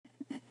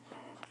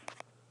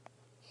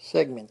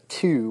Segment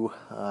 2.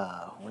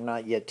 We're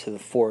not yet to the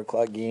 4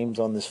 o'clock games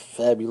on this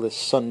fabulous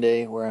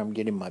Sunday where I'm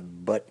getting my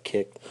butt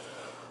kicked.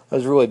 I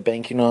was really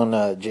banking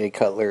on Jay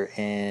Cutler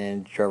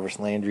and Jarvis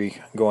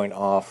Landry going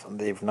off.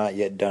 They've not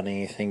yet done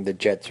anything. The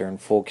Jets are in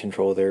full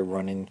control there,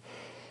 running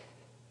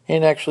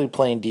and actually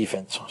playing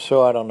defense.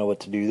 So I don't know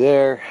what to do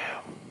there.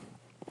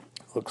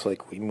 Looks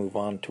like we move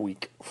on to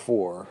week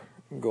 4,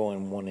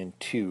 going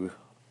 1-2,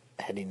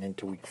 heading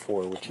into week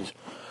 4, which is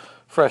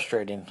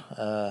frustrating.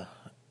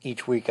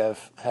 Each week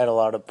I've had a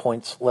lot of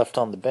points left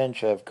on the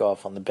bench. I have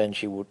Goff on the bench.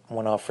 He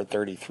went off for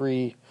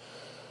 33.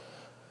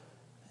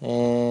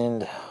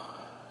 And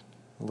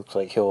looks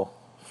like he'll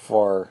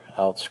far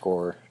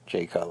outscore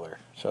Jay Cutler.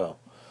 So,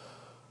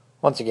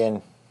 once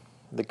again,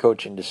 the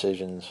coaching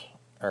decisions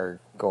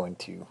are going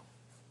to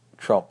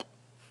trump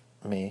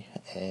me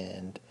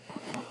and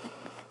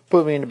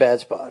put me in a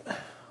bad spot.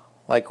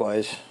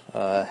 Likewise,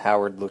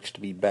 Howard looks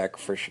to be back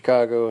for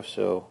Chicago,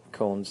 so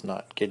Cohn's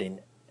not getting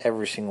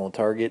every single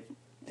target,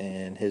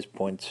 and his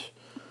points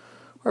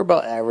are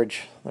about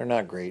average. They're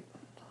not great,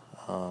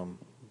 but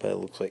it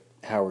looks like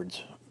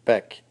Howard's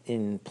back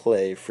in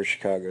play for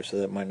Chicago, so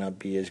that might not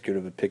be as good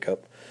of a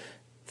pickup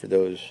for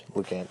those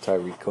looking at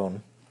Tyreek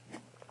Cohen.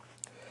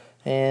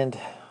 And,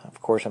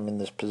 of course, I'm in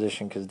this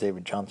position because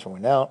David Johnson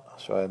went out,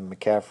 so I have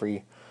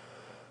McCaffrey,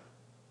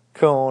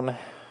 Cohen,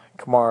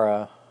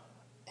 Kamara,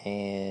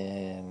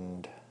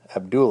 and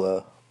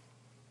Abdullah.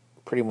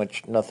 Pretty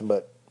much nothing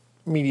but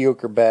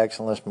mediocre backs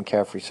unless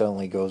McCaffrey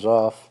suddenly goes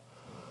off.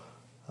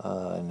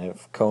 And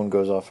if Cohen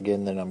goes off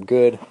again, then I'm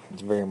good.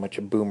 It's very much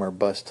a boom or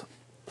bust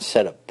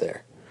setup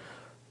there.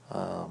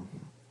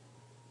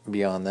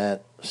 Beyond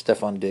that,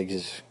 Stephon Diggs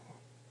is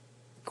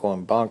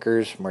going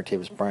bonkers.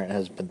 Martavis Bryant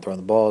hasn't been throwing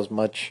the ball as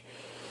much.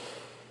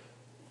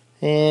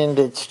 And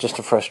it's just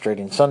a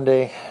frustrating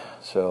Sunday,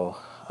 so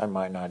I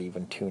might not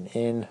even tune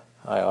in.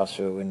 I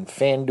also, in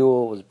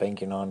FanDuel, was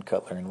banking on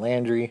Cutler and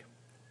Landry.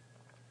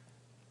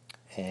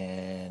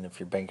 And if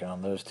you're banking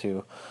on those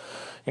two,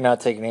 you're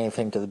not taking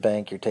anything to the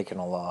bank, you're taking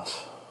a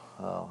loss.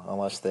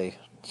 Unless they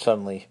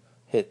suddenly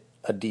hit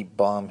a deep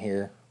bomb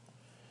here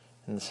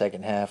in the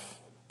second half.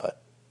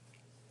 But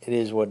it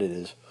is what it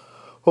is.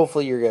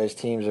 Hopefully your guys'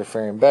 teams are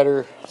faring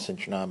better.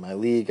 Since you're not in my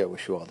league, I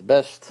wish you all the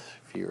best.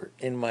 If you're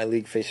in my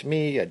league facing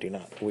me, I do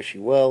not wish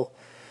you well.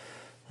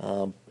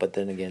 But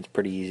then again, it's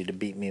pretty easy to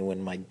beat me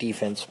when my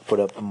defense put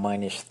up a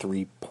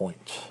 -3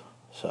 points.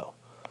 So,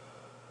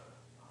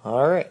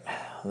 all right.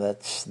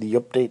 That's the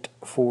update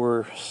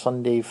for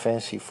Sunday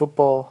Fantasy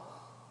Football.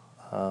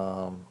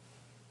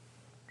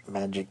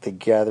 Magic the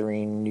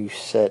Gathering new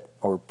set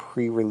or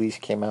pre-release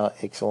came out,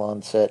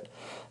 Ixalan set.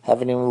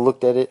 Haven't even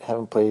looked at it.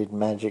 Haven't played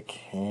Magic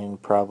in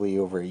probably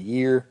over a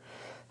year.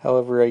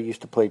 However, I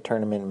used to play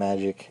Tournament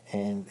Magic,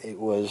 and it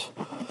was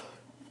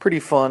pretty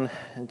fun.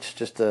 It's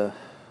just a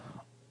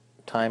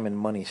time and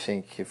money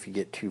sink if you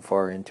get too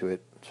far into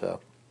it. So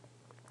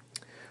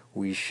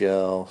we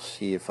shall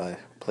see if I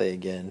play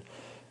again.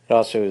 It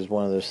also is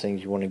one of those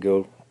things you want to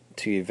go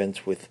to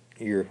events with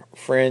your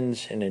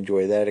friends and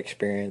enjoy that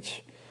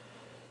experience.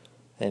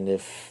 And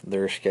if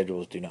their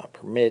schedules do not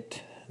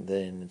permit,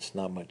 then it's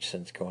not much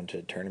sense going to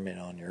a tournament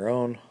on your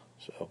own.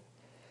 So,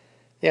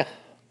 yeah,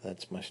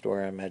 that's my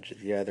story on Magic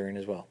the Gathering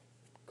as well.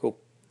 Cool.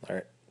 All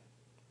right.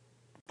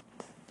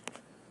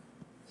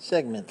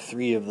 Segment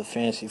 3 of the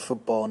Fantasy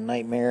Football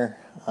Nightmare.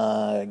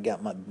 I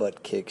got my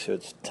butt kicked, so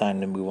it's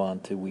time to move on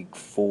to week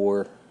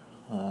 4.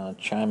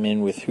 Chime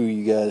in with who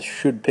you guys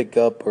should pick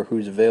up or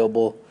who's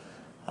available.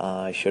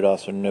 I should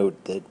also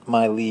note that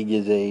my league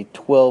is a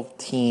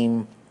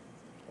 12-team.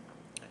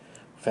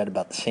 We've had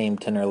about the same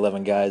 10 or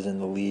 11 guys in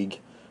the league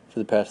for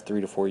the past 3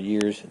 to 4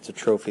 years. It's a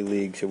trophy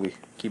league, so we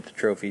keep the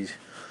trophies.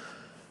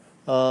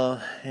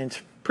 And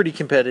it's pretty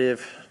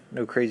competitive.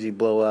 No crazy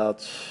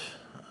blowouts.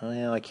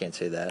 Well, I can't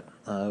say that.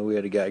 We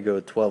had a guy go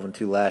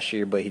 12-2 last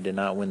year, but he did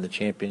not win the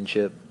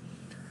championship.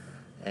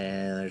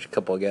 And there's a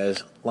couple of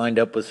guys lined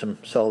up with some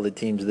solid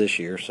teams this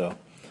year, so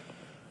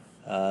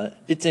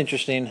it's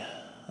interesting.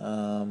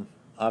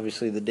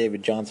 Obviously, the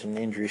David Johnson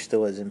injury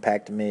still has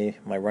impacted me.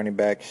 My running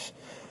backs,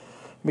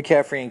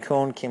 McCaffrey and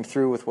Cohen, came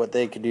through with what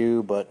they could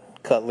do, but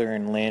Cutler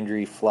and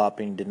Landry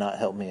flopping did not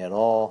help me at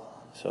all.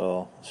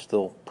 So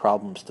still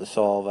problems to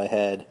solve. I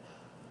had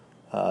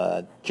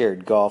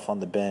Jared Goff on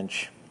the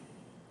bench,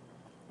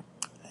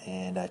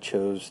 and I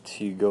chose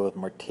to go with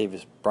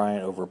Martavis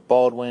Bryant over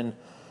Baldwin.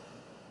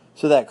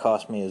 So that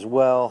cost me as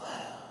well.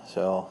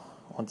 So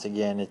once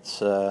again, it's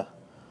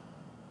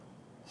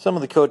some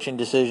of the coaching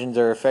decisions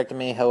are affecting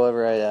me.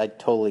 However, I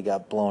totally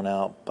got blown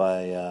out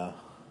by I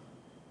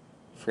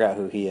forgot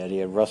who he had. He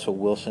had Russell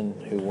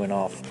Wilson, who went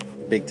off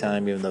big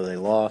time even though they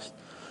lost,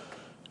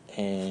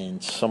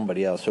 and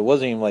somebody else. So it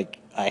wasn't even like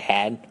I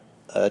had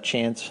a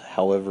chance.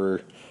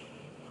 However,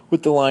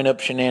 with the lineup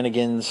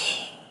shenanigans,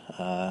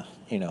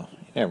 you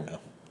never know.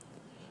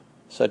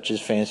 Such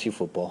is fantasy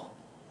football.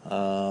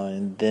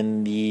 And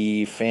then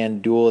the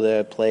FanDuel that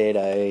I played,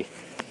 I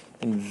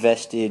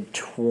invested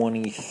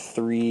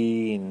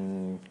 23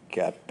 and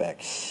got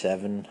back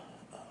 7.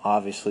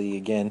 Obviously,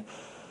 again,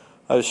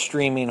 I was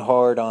streaming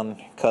hard on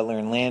Cutler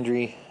and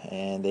Landry,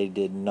 and they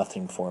did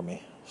nothing for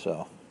me.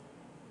 So,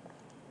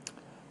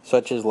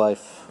 such is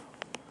life.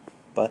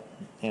 But,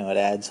 it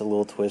adds a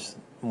little twist,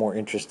 more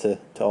interest to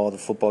all the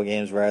football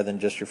games rather than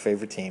just your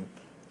favorite team.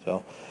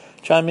 So,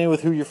 chime in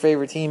with who your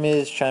favorite team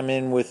is. Chime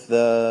in with,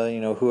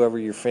 whoever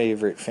your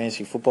favorite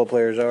fantasy football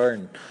players are,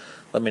 and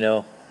let me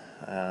know.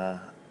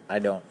 I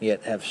don't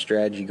yet have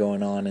strategy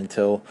going on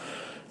until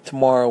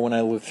tomorrow when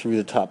I look through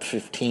the top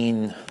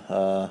 15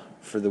 for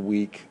the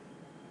week.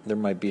 There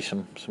might be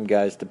some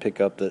guys to pick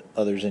up that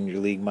others in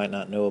your league might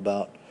not know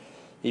about.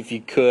 If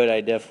you could,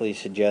 I definitely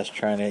suggest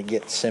trying to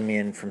get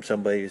Simeon from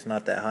somebody who's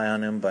not that high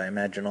on him, but I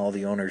imagine all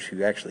the owners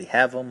who actually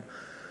have him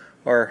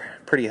are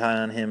pretty high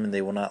on him, and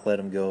they will not let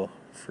him go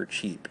for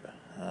cheap.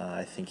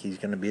 I think he's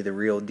going to be the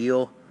real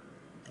deal,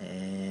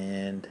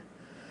 and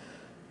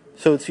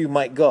so too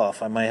Mike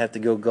Goff. I might have to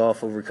go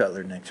Goff over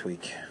Cutler next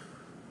week.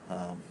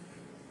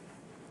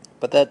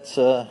 But that's,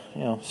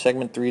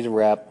 segment 3 is a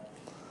wrap.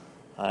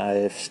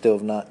 I still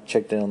have not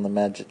checked in on the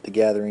Magic the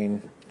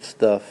Gathering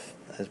stuff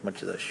as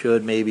much as I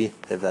should, maybe,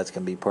 if that's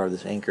going to be part of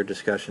this anchor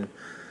discussion.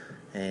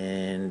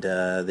 And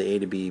the A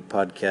to B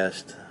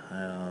podcast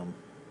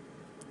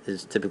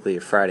is typically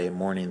a Friday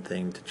morning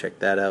thing to check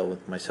that out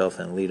with myself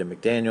and Lita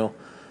McDaniel.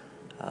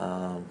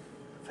 I've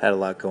had a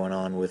lot going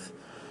on with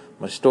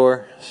my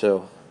store,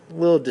 so a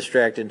little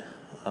distracted.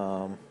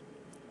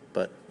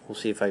 But we'll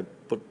see if I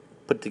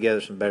put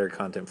together some better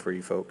content for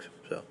you folks.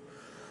 So,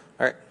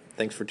 all right,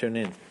 thanks for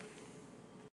tuning in.